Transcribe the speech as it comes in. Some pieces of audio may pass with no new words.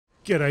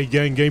G'day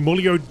gang,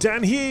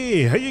 GameolioDan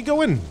here! How you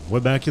going? We're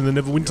back in the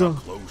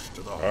Neverwinter.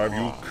 Have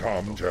you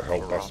come to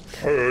help us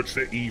purge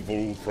the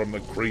evil from the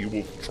Grey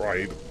Wolf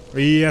tribe?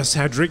 Yes,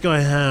 Hadrik, I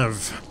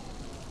have.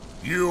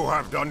 You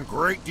have done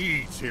great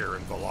deeds here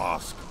in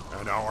Velosk,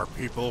 and our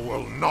people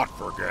will not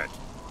forget.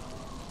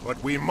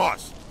 But we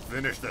must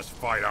finish this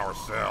fight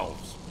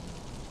ourselves.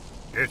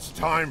 It's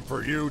time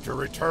for you to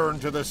return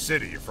to the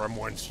city from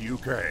whence you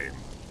came.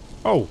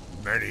 Oh.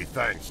 Many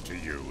thanks to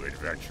you,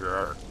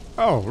 adventurer.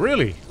 Oh,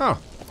 really?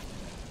 Oh.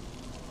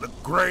 The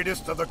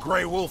greatest of the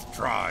Grey Wolf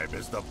tribe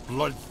is the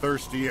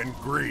bloodthirsty and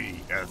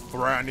greedy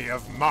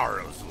Ethraniev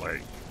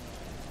Marrowslake.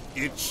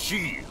 It's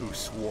she who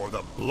swore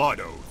the blood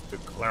oath to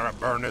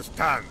Claraburnus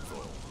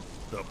Tanzel,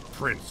 the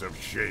Prince of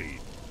Shade,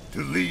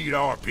 to lead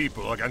our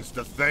people against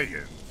the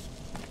Thayans.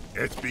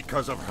 It's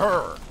because of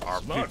her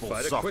our people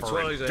suffer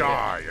and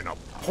die in a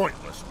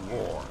pointless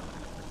war.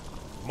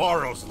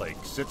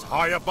 Marrowslake sits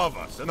high above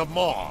us in the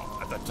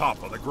maw at the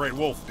top of the Grey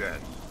Wolf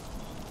Den.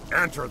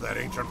 Enter that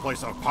ancient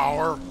place of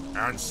power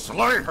and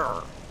slay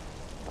her!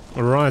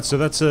 Alright, so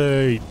that's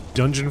a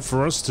dungeon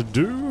for us to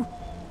do?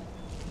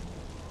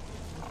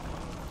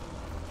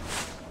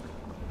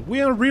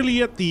 We are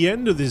really at the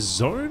end of this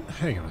zone?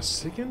 Hang on a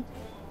second.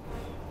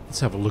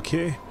 Let's have a look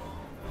here.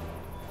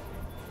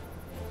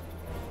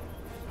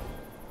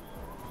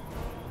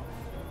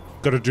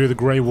 Gotta do the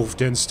Grey Wolf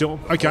Den still.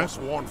 Okay.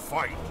 One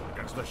fight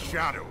against the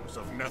shadows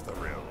of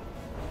Netheril.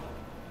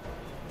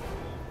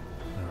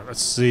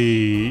 Let's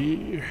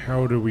see.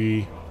 How do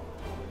we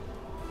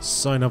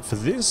sign up for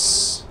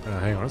this?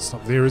 Hang on, it's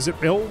not there, is it?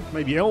 L?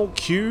 Maybe L?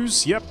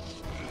 Q's? Yep.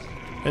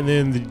 And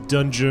then the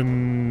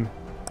dungeon...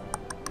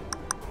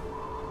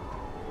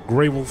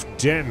 Grey Wolf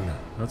Den.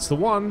 That's the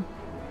one.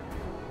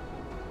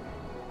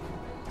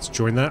 Let's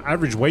join that.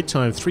 Average wait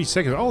time, 3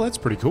 seconds. Oh, that's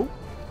pretty cool.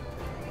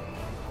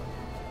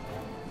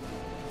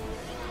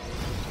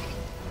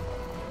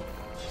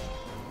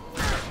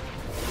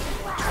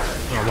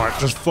 Alright,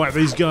 just fight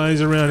these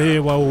guys around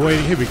here while we're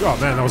waiting. Here we go. Oh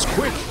man, that was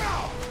quick.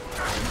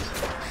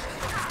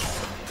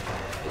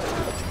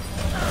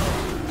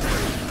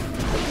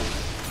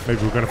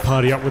 Maybe we're going to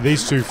party up with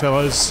these two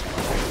fellas.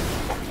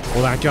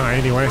 Or that guy,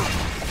 anyway.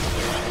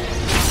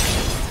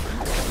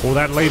 Or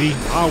that lady,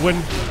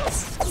 Arwen.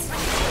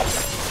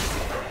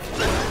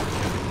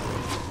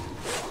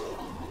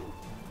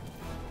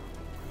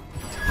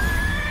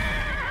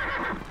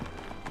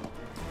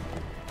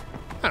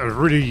 I was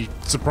really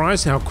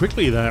surprised how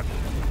quickly that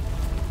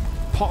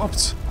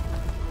popped.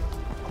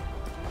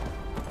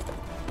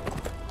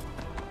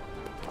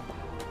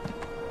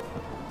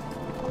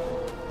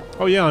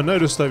 Oh yeah, I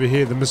noticed over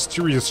here the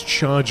mysterious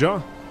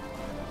charger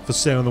for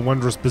sale in the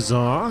Wondrous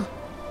Bazaar.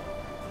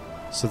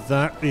 So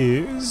that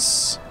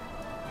is...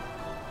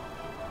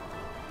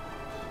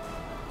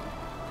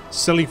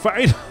 selling for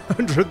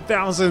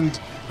 800,000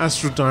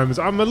 Astral Diamonds.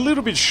 I'm a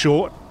little bit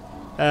short.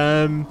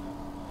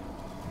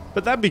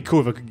 But that'd be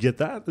cool if I could get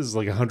that. This is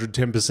like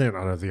 110%.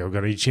 I don't think I've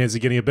got any chance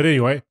of getting it. But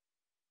anyway.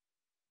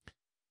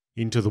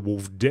 Into the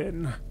Wolf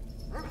Den.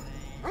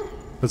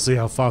 Let's see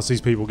how fast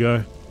these people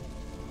go.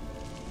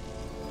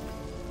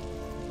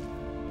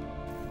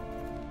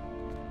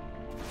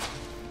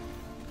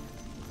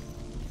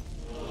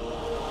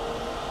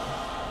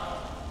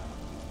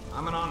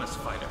 I'm an honest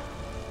fighter.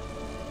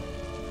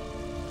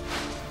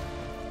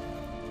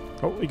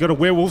 Oh, you got a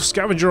werewolf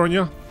scavenger on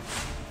you.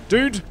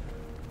 Dude.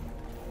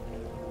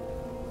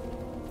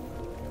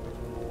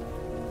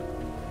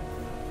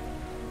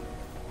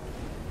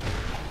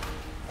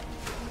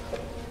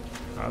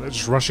 They're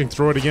just rushing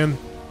through it again.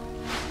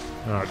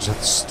 Alright,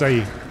 just have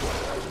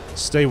to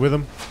stay with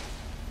them.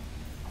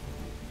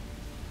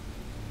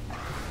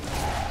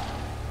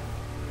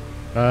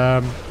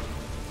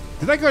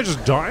 Did that guy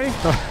just die?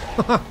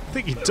 I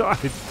think he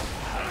died.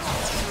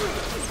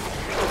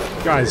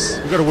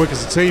 Guys, we've got to work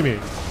as a team here.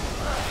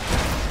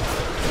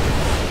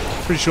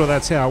 Pretty sure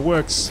that's how it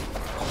works.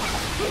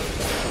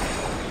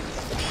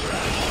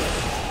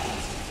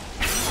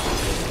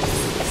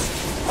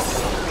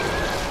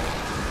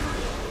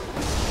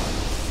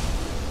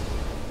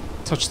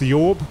 Touch the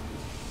orb.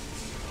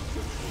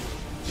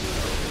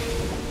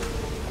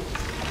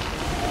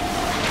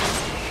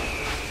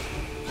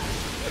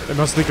 They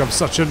must think I'm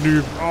such a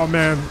noob. Oh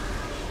man.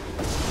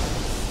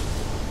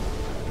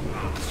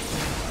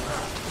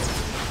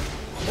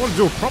 I want to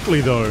do it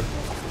properly though.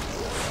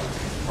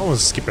 I want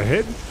to skip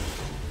ahead.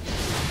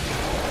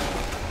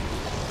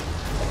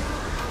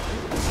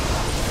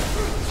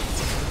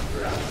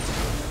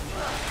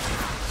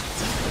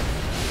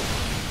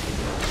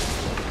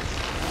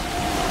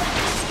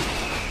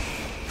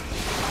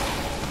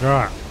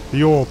 Alright,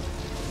 the orb.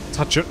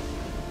 Touch it.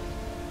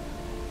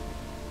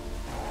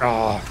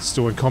 Ah, oh,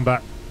 still in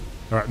combat.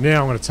 Alright,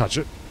 now I'm going to touch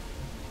it.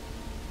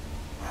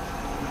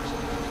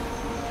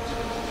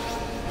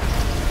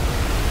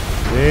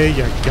 There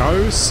you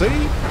go, see?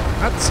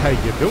 That's how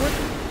you do it.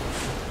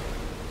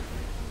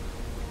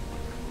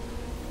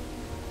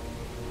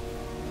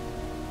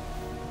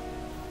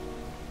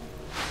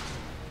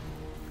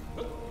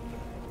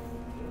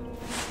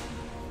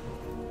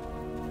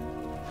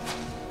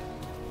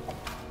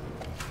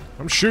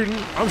 I'm shooting.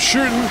 I'm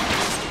shooting.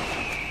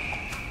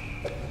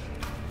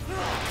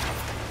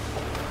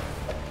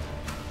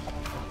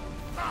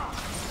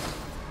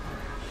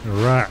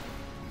 Alright.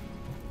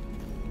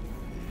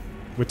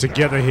 We're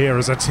together here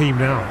as a team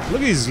now.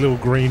 Look at his little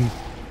green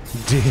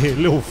deer,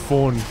 little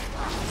fawn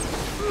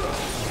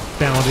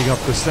bounding up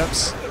the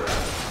steps.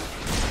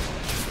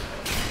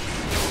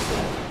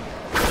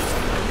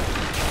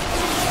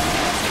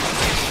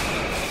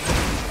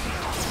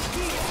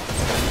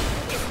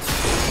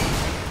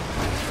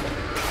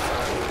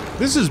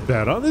 This is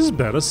better. This is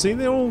better. See,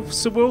 we're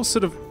all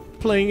sort of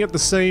playing at the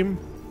same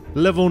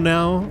level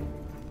now.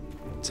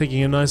 Taking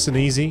it nice and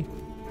easy.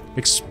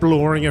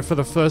 Exploring it for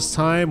the first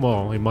time.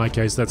 Well, in my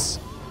case, that's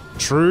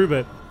true,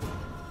 but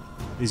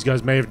these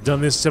guys may have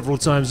done this several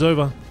times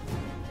over.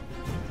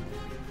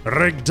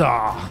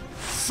 Regdar!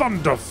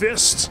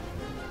 Thunderfist!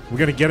 We're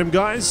gonna get him,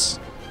 guys?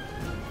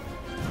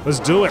 Let's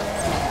do it.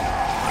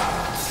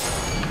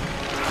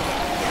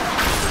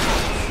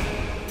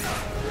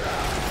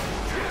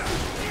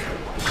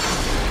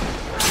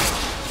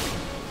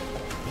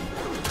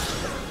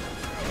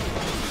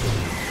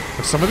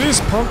 Have some of this,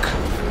 punk.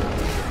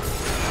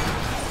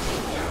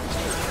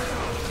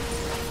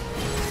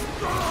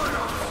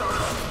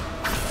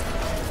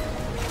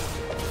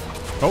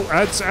 Oh,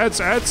 ads.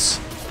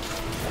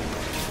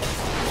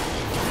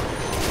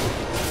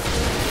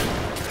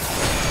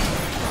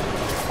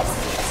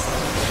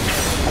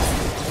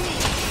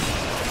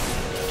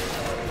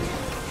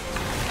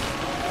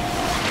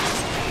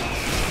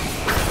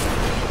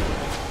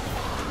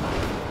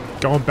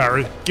 Go on,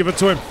 Barry. Give it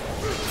to him.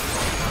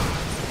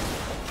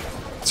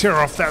 Tear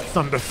off that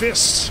thunder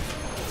fist.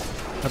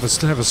 Have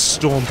a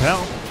storm,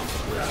 pal.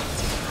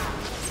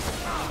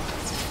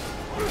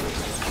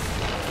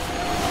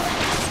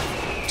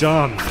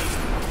 Done.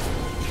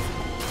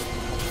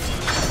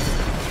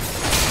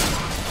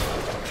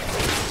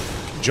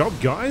 Good job,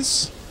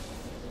 guys.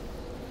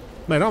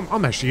 Man,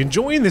 I'm actually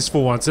enjoying this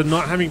for once and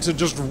not having to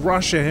just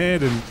rush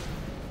ahead and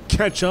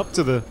catch up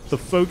to the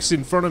folks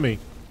in front of me.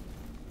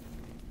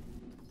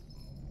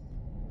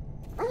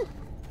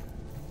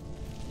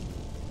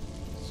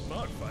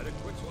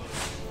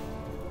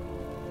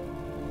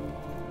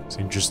 It's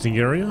an interesting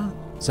area.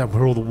 Is that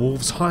where all the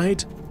wolves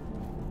hide?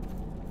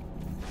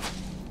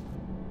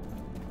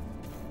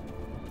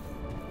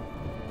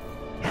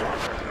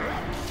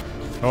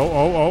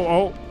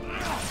 Oh.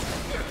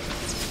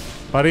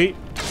 Buddy,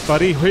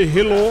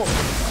 hello.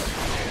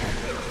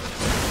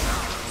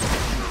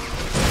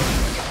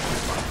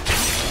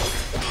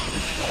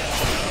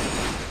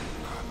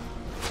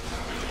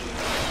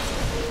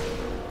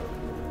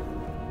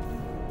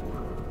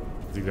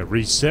 I think that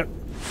reset.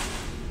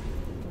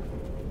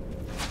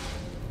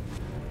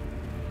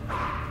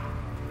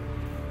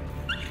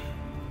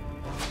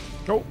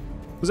 Oh,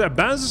 was that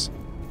Baz?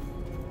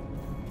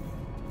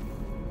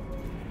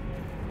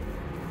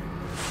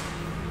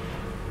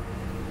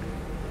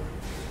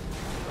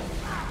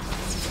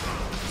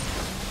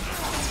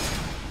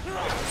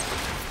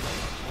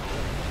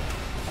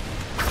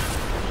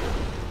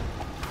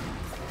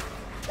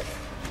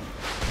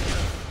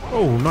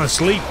 Oh, nice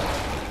leap.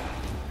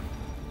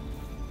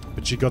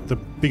 But you got the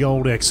big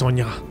old X on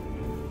ya.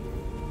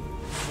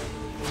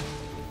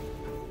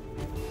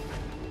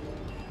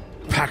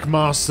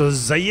 Packmaster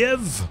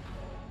Zayev.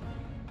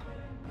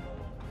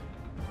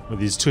 With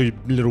his two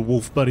little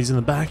wolf buddies in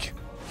the back.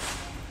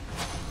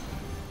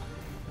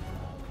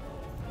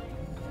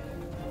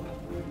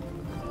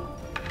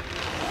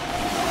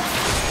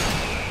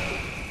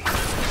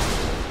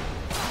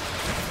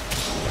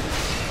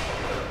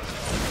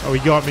 Oh, he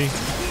got me.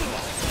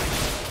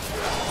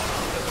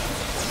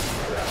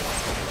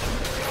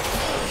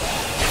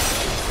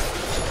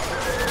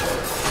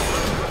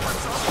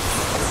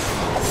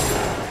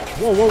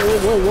 Whoa.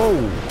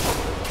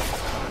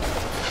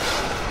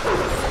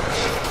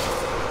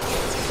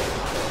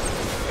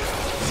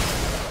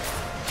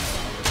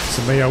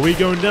 So me, are we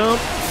going down?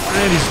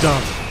 And he's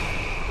done.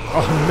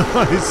 Oh,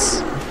 nice.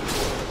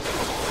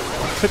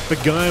 Hit the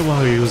guy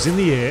while he was in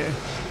the air.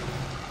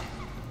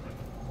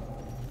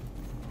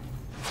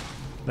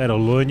 That'll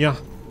learn ya.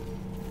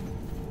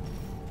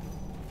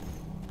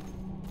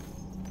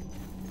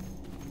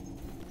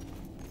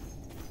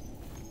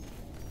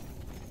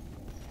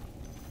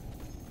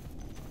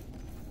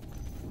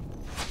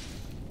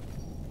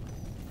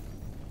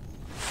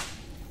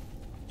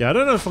 Yeah, I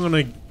don't know if I'm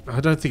gonna... I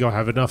don't think I'll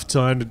have enough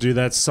time to do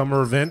that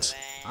summer event.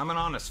 I'm an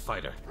honest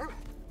fighter.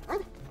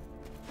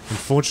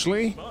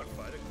 Unfortunately.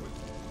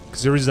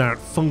 Because there is that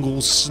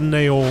fungal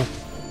snail...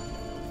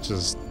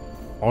 just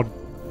odd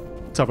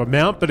type of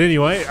mount. But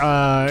anyway,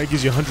 it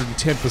gives you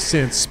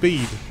 110%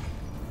 speed.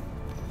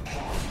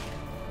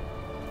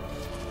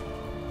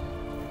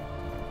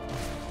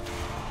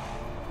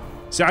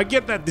 See, I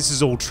get that this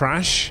is all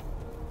trash.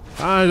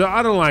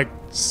 I don't like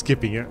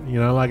skipping it, you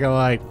know, like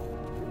I'd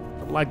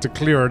like to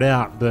clear it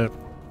out, but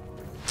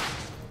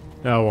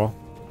oh well.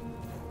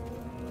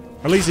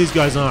 At least these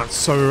guys aren't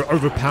so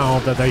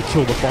overpowered that they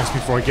kill the boss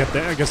before I get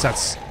there. I guess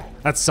that's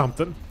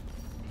something.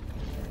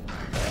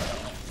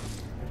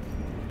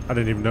 I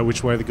don't even know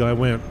which way the guy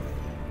went.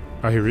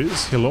 Oh, here he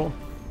is. Hello.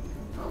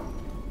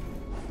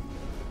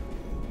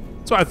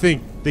 So I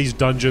think these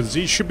dungeons,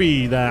 it should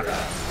be that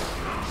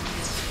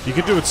you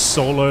can do it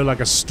solo, like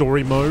a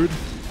story mode,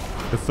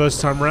 the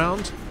first time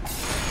round.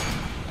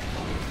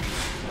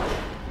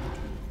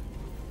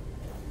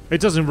 It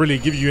doesn't really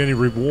give you any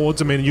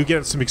rewards. I mean, you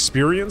get some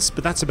experience,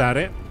 but that's about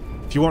it.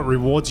 If you want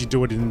rewards, you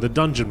do it in the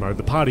dungeon mode,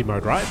 the party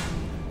mode, right?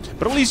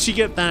 But at least you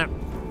get that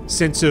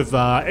sense of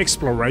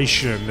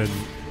exploration and,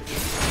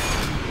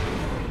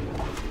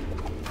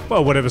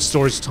 well, whatever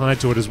story's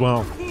tied to it as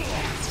well.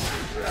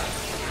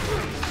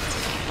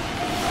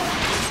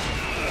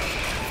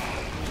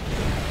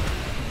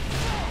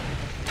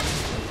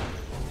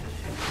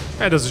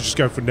 That doesn't just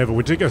go for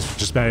Neverwinter, it goes for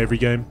just about every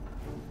game.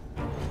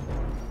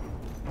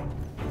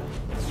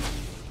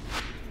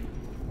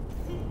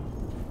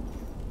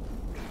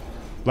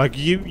 Like,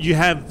 you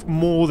have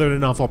more than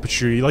enough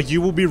opportunity. Like,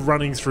 you will be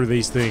running through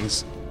these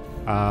things.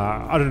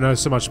 I don't know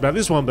so much about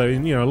this one, but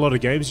in, you know, a lot of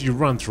games, you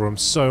run through them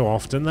so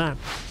often that,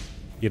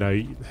 you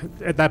know,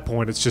 at that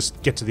point, it's just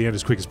get to the end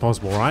as quick as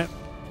possible, right?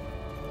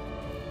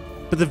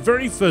 But the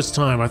very first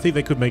time, I think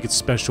they could make it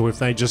special if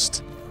they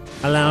just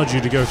allowed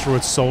you to go through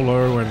it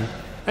solo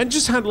and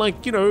just had,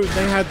 like, you know,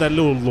 they had that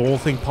little lore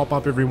thing pop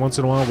up every once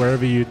in a while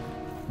wherever you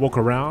walk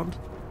around.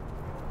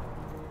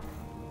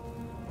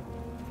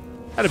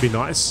 That'd be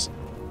nice.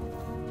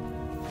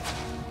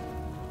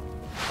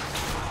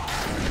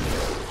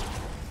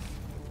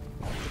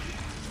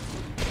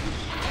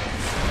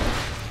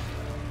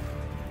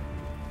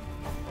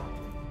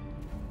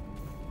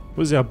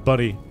 Where's our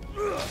buddy?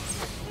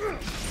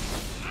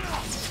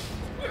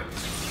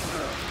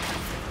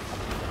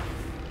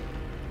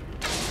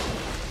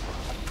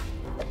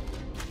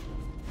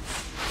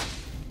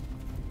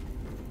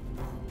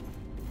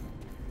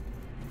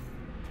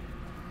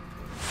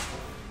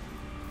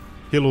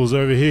 Hillel's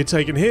over here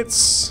taking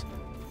hits.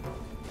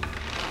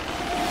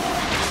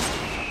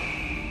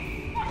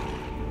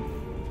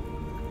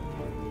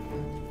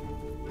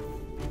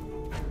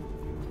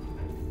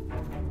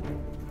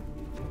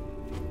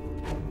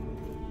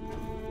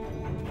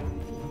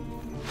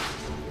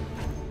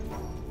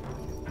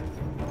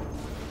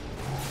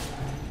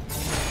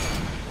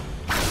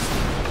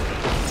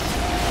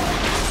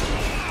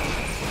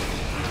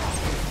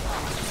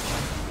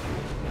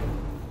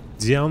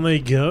 Down they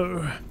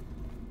go.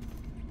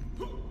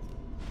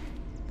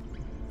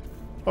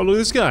 Oh, look at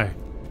this guy.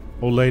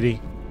 Old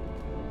lady.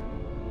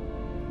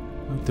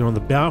 Up there on the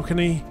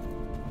balcony.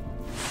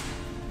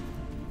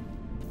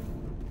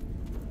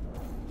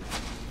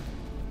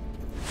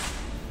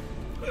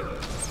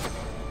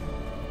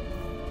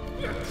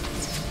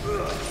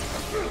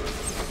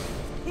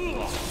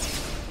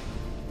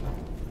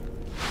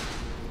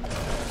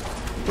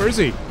 Where is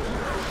he?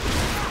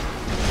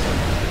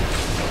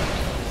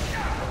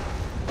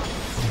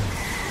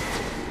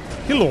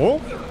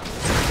 Hello?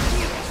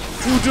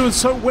 You were doing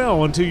so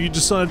well until you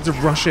decided to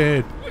rush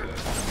ahead.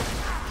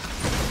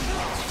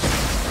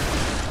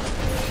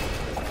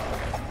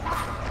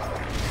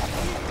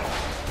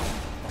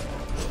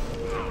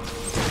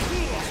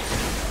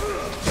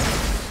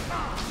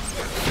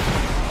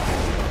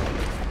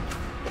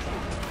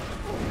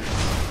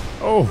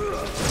 Oh,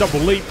 double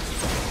leap.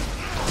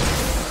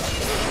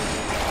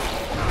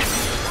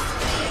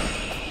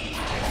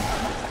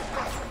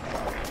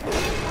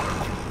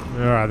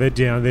 Alright, they're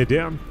down, they're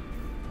down.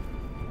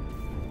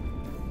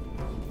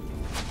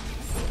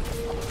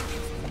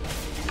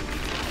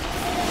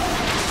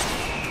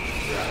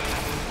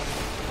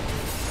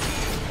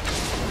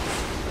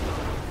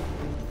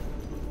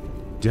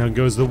 Down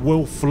goes the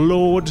Wolf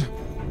Lord.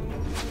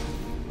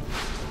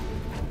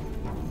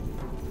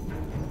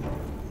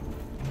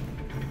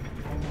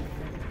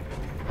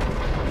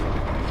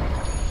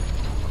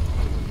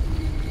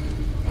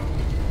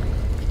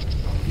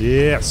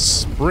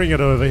 Yes, bring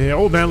it over here.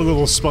 Oh man, look at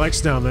all the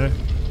spikes down there.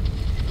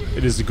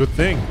 It is a good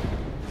thing.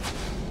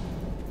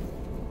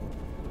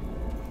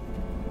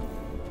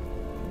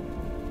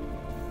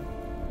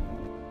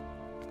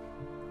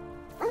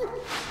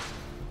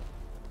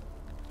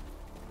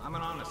 I'm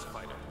an honest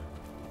fighter.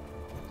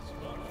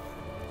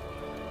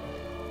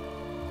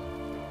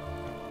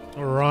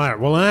 Alright,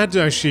 well I had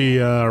to actually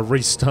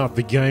restart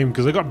the game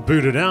because I got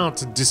booted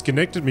out and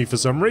disconnected me for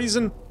some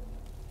reason.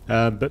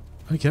 But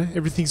okay,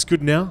 everything's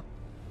good now.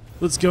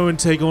 Let's go and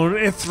take on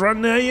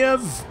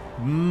Ethraniev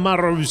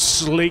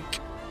Marrowslake.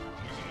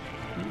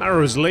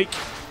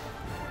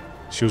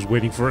 She was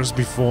waiting for us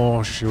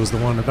before. She was the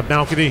one at the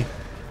balcony.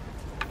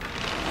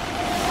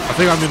 I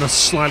think I'm in a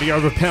slightly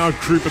overpowered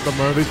group at the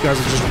moment. These guys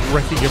are just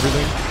wrecking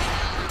everything.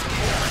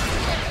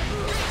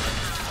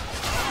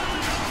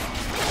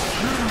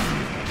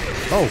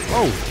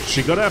 Oh,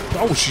 she got up.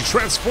 Oh, she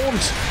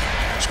transformed.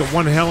 She's got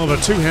one hell of a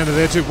two-hander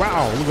there too.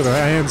 Wow, look at her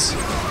hands.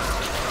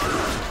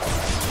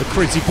 The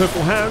crazy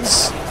purple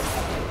hands.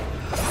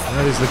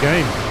 That is the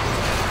game.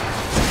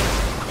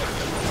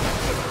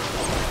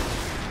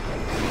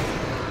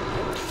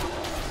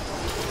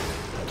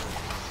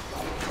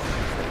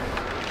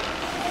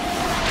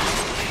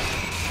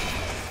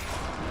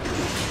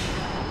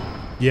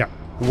 Yeah,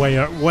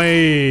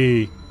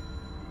 way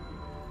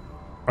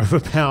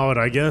overpowered,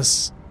 I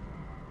guess.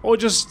 Or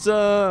just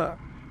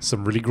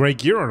some really great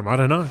gear on them, I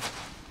don't know.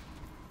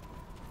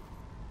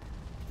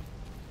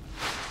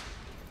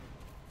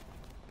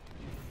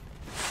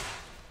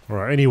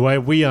 Alright, anyway,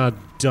 we are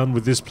done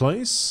with this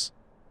place.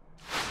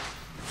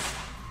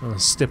 I'll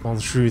step on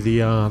through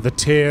the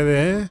tear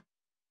there.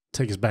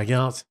 Take us back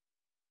out.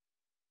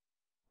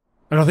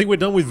 And I think we're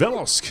done with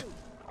Velosk.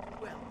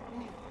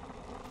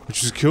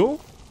 Which is cool.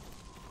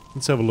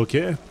 Let's have a look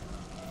here.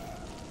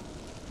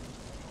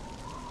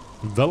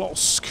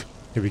 Velosk.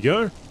 Here we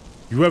go.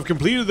 You have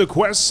completed the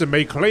quest and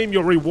may claim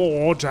your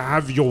reward to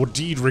have your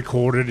deed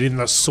recorded in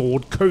the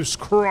Sword Coast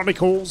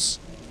Chronicles.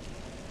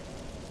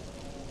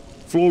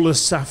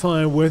 Flawless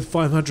sapphire worth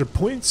 500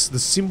 points. The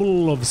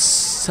symbol of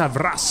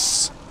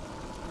Savras.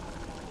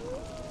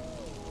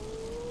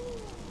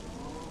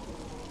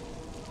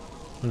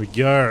 There we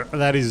go.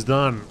 That is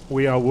done.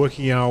 We are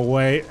working our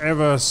way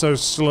ever so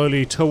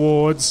slowly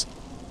towards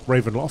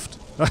Ravenloft.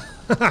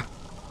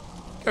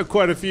 Got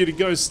quite a few to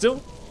go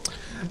still.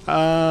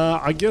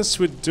 I guess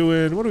we're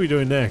doing... What are we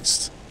doing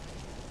next?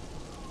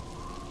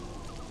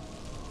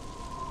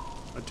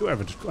 I do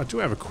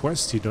have a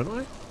quest here, don't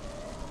I?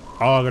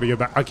 Oh, I gotta go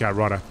back. Okay,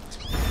 righto.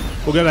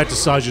 We'll go back to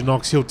Sergeant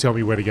Knox. He'll tell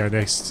me where to go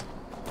next.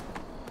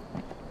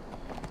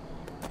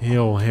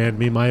 He'll hand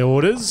me my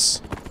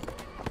orders.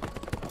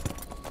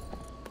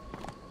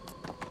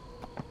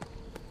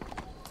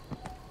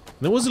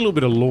 There was a little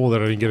bit of lore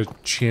that I didn't get a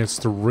chance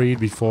to read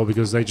before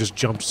because they just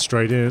jumped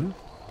straight in.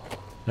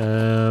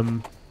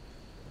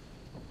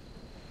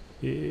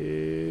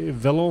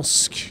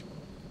 Velosk.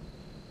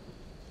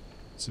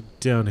 Is it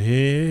down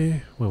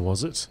here? Where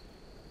was it?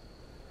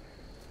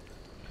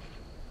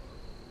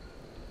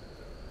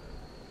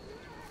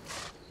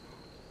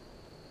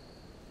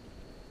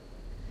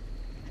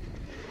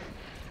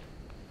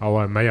 Oh,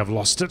 I may have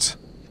lost it.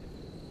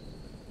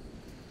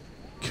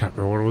 Can't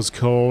remember what it was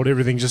called.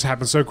 Everything just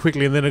happened so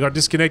quickly and then I got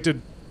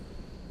disconnected.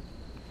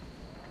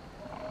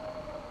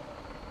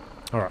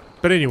 Alright,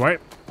 but anyway.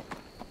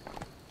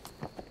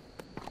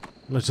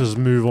 Let's just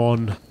move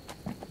on.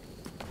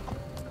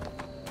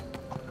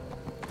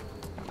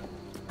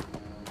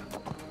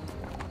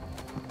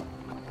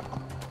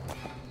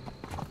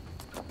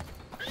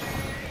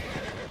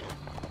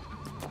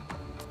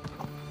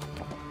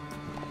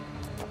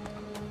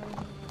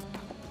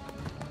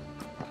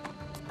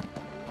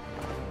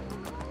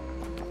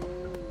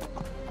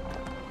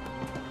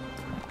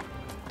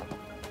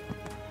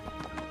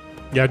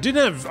 Yeah,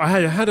 I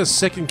had a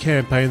second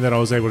campaign that I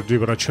was able to do,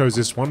 but I chose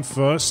this one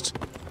first.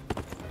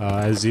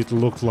 As it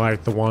looked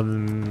like the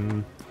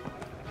one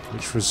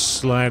which was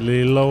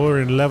slightly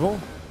lower in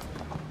level.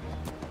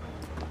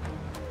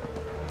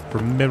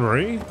 From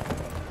memory.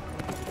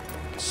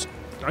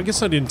 I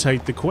guess I didn't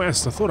take the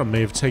quest. I thought I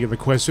may have taken the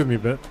quest with me,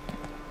 but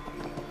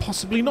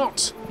possibly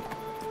not.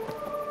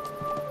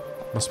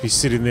 Must be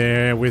sitting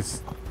there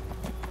with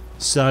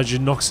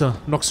Sergeant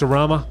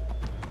Noxarama.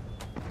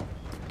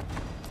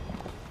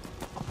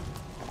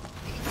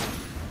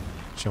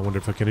 I wonder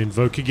if I can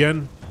invoke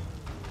again.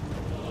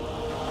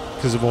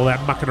 Because of all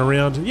that mucking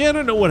around. Yeah, I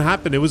don't know what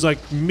happened. It was like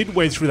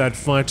midway through that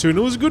fight too. And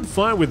it was a good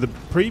fight with the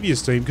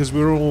previous team because we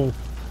were all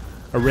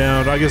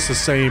around, I guess, the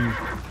same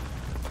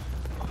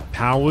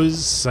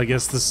powers. I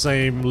guess the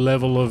same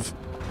level of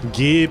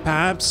gear,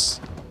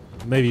 perhaps.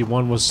 Maybe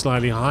one was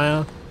slightly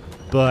higher.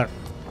 But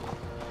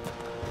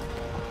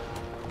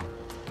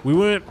we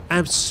weren't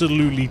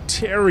absolutely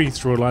tearing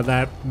through it like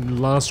that in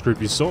the last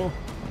group you saw.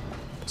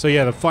 So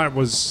yeah, the fight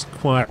was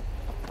quite...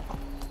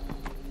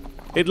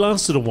 It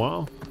lasted a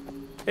while.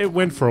 It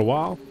went for a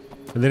while.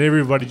 And then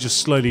everybody just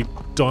slowly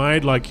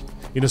died, like,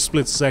 in a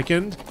split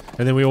second.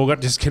 And then we all got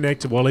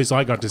disconnected. Well, at least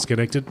I got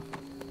disconnected.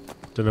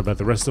 Don't know about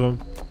the rest of them.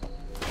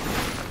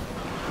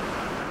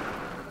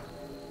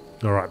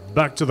 Alright,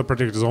 back to the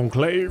Protector's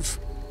Enclave.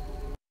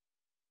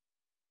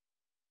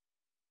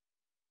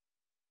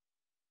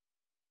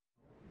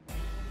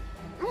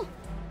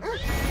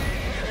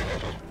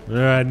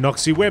 Alright,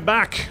 Noxie, we're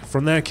back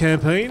from that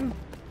campaign.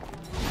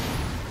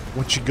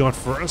 What you got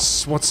for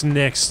us? What's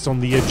next on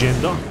the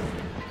agenda?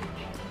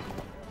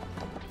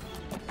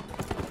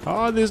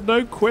 Oh, there's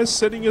no quest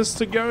setting us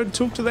to go and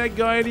talk to that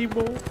guy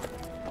anymore.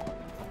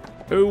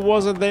 Who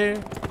wasn't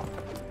there?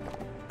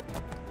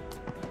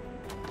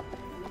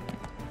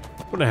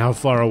 Wonder how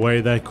far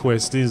away that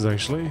quest is,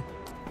 actually.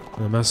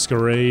 The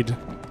Masquerade.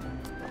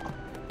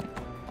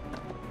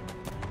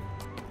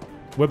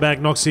 We're back,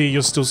 Noxie.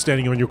 You're still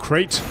standing on your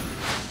crate.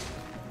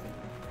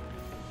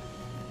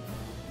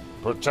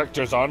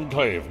 Protector's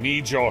Enclave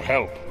needs your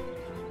help.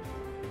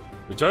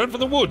 Return from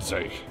the woods,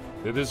 eh?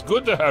 It is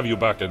good to have you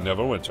back in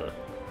Neverwinter.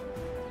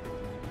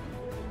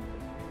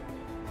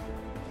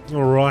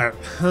 Alright,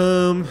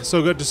 so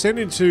I've got descend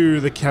into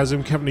the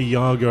chasm, Company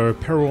Yargo,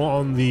 peril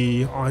on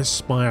the Ice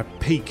Spire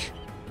Peak.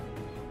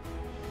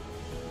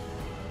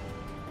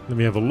 Let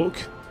me have a look.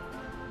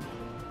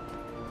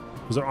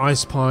 Was it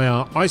Ice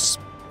Pirate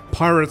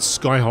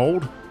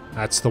Skyhold?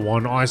 That's the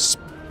one. Ice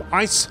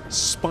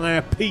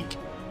Spire Peak.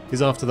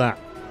 is after that.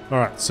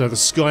 Alright, so the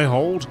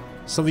Skyhold.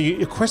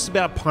 Something, a quest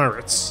about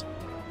pirates.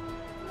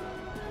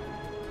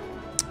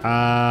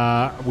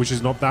 Which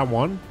is not that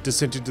one.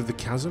 Descent into the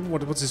chasm?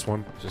 What's this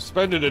one?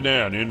 Suspended in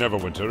air near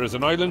Neverwinter is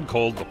an island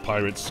called the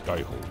Pirates'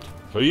 Skyhold.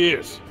 For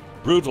years,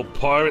 brutal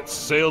pirates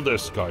sailed their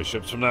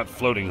skyships from that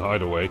floating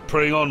hideaway,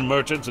 preying on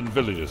merchants and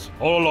villages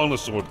all along the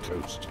Sword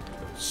Coast.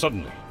 But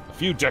suddenly, a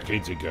few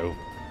decades ago,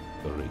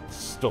 the raids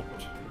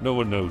stopped. No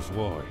one knows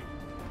why.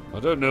 I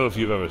don't know if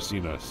you've ever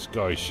seen a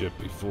skyship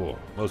before.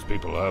 Most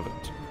people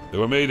haven't. They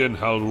were made in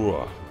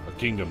Halrua, a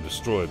kingdom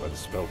destroyed by the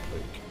Spell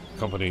Plague.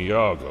 Company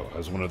Yargo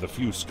has one of the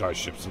few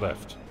skyships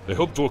left. They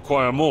hope to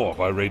acquire more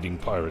by raiding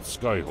Pirates'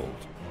 Skyhold.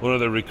 One of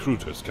their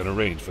recruiters can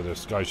arrange for their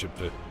skyship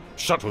to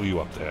shuttle you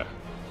up there.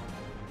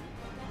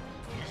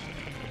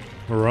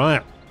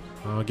 Alright.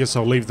 I guess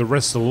I'll leave the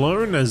rest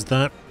alone as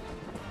that.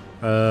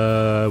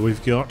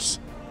 We've got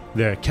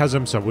the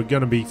chasm, so we're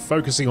going to be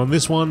focusing on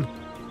this one.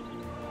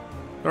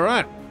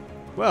 Alright.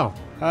 Well,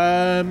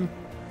 hang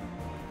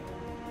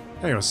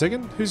on a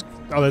second. Who's...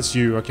 Oh, that's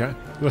you. Okay.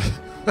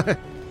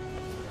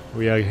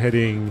 We are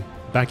heading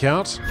back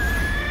out.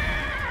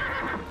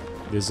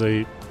 There's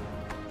a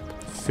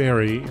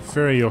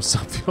ferry or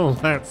something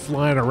like that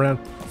flying around,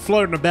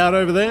 floating about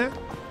over there.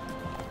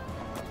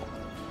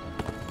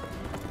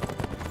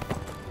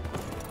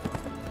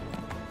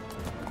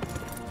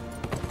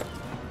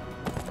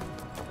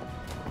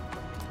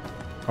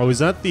 Oh, is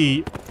that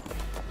the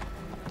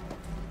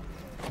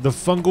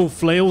fungal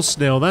flail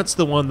snail? That's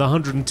the one, the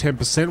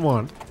 110%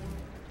 one.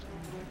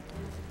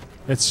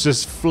 It's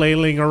just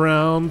flailing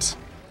around.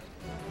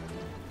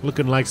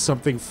 Looking like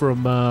something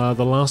from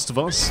The Last of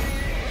Us.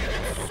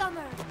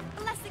 Summer,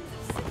 blessings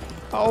of summer.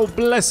 Oh,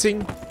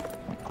 blessing.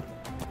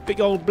 Big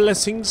old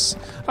blessings.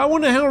 I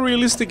wonder how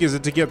realistic is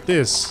it to get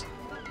this?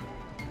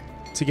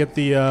 To get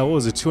the, what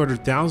was it,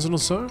 200,000 or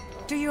so?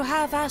 Do you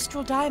have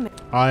astral diamond?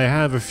 I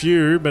have a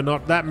few, but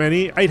not that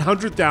many.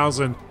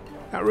 800,000.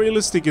 How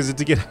realistic is it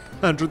to get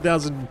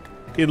 100,000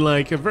 in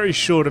like a very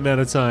short amount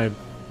of time?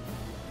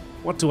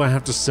 What do I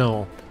have to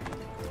sell?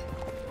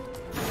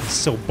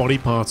 Sell body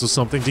parts or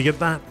something to get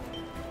that?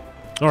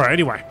 Alright,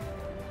 anyway.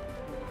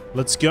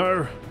 Let's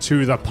go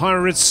to the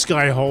Pirates'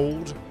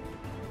 Skyhold.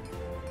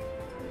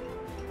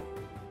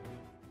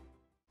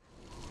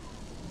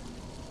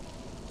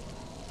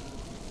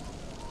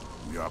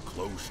 We are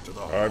close to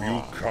the Have you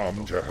heart come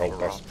of to help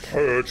us corruption.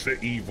 purge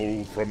the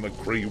evil from the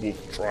Grey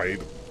Wolf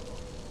tribe?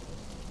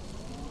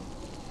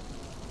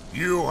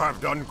 You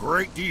have done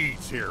great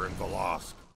deeds here in Velosk.